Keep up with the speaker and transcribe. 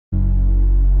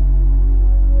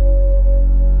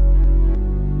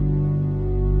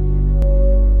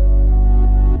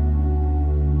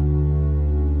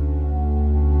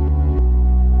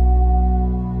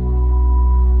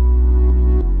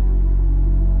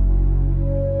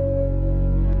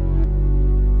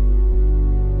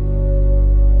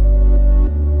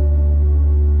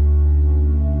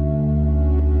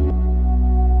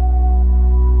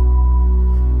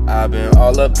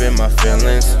all up in my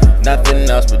feelings, nothing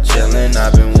else but chillin'.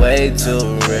 I've been way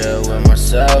too real with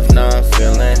myself, now I'm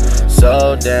feeling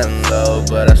so damn low,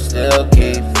 but I still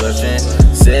keep pushing.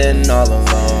 Sitting all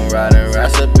alone, riding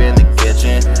rats up in the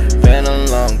kitchen. Been a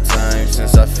long time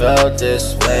since I felt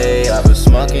this way. I've been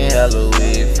smoking hella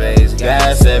weed, face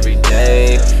gas every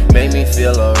day. Make me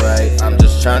feel alright, I'm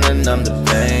just tryna numb the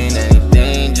pain.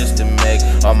 Anything just to make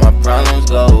all my problems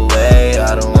go away.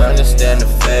 I don't understand the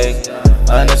fake,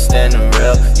 understand the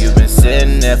real. You've been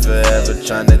sitting there forever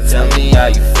trying to tell me how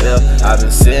you feel. I've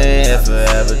been sitting here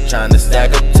forever trying to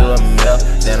stack up to a meal.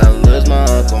 Then I lose my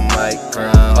Uncle Mike,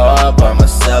 crying all by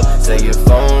myself. Say your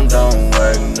phone don't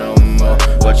work no more,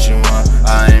 what you want?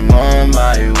 I'm on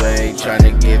my way, trying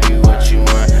to give you what you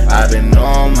want. I've been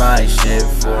on my shit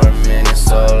for a minute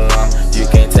so long. You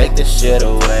can't take this shit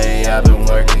away, I've been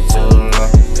working too long.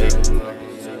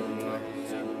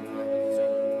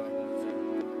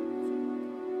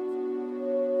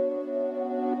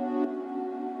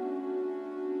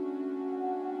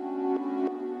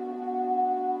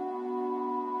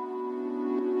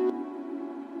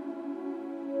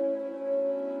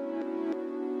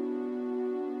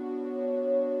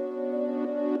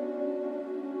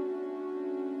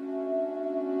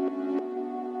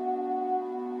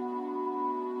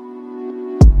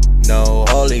 No,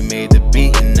 Holy made the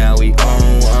beat and now we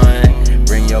on one.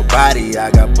 Bring your body,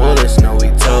 I got bullets, no we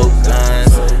tote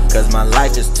guns. Cause my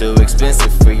life is too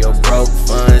expensive for your broke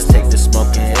funds. Take the smoke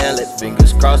and inhale it,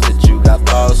 fingers crossed that you got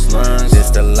false lungs.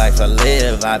 This the life I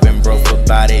live, I've been broke for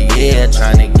about a year.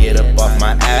 Trying to get up off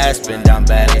my ass, been down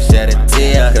bad and shed a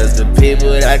tear. Cause the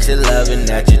people that you love and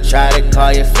that you try to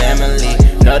call your family,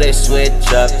 know they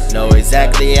switch up, know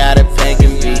exactly how the pain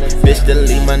can be. Bitch,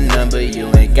 delete my number,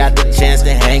 you ain't got the chance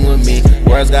to hang with me.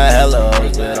 World's got hella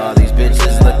hoes, but all these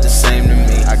bitches look the same to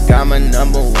me. I got my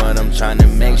number one, I'm trying to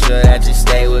make sure that you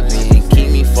stay with me and keep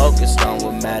me focused on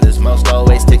what matters most,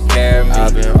 always take care of me.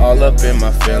 I've been all up in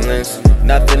my feelings,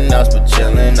 nothing else but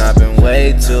chillin'. I've been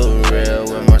way too real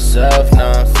with myself,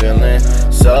 now I'm feeling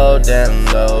so damn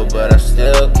low, but I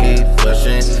still keep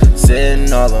pushing.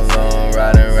 Sitting all alone,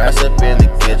 riding rats up in the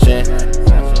kitchen.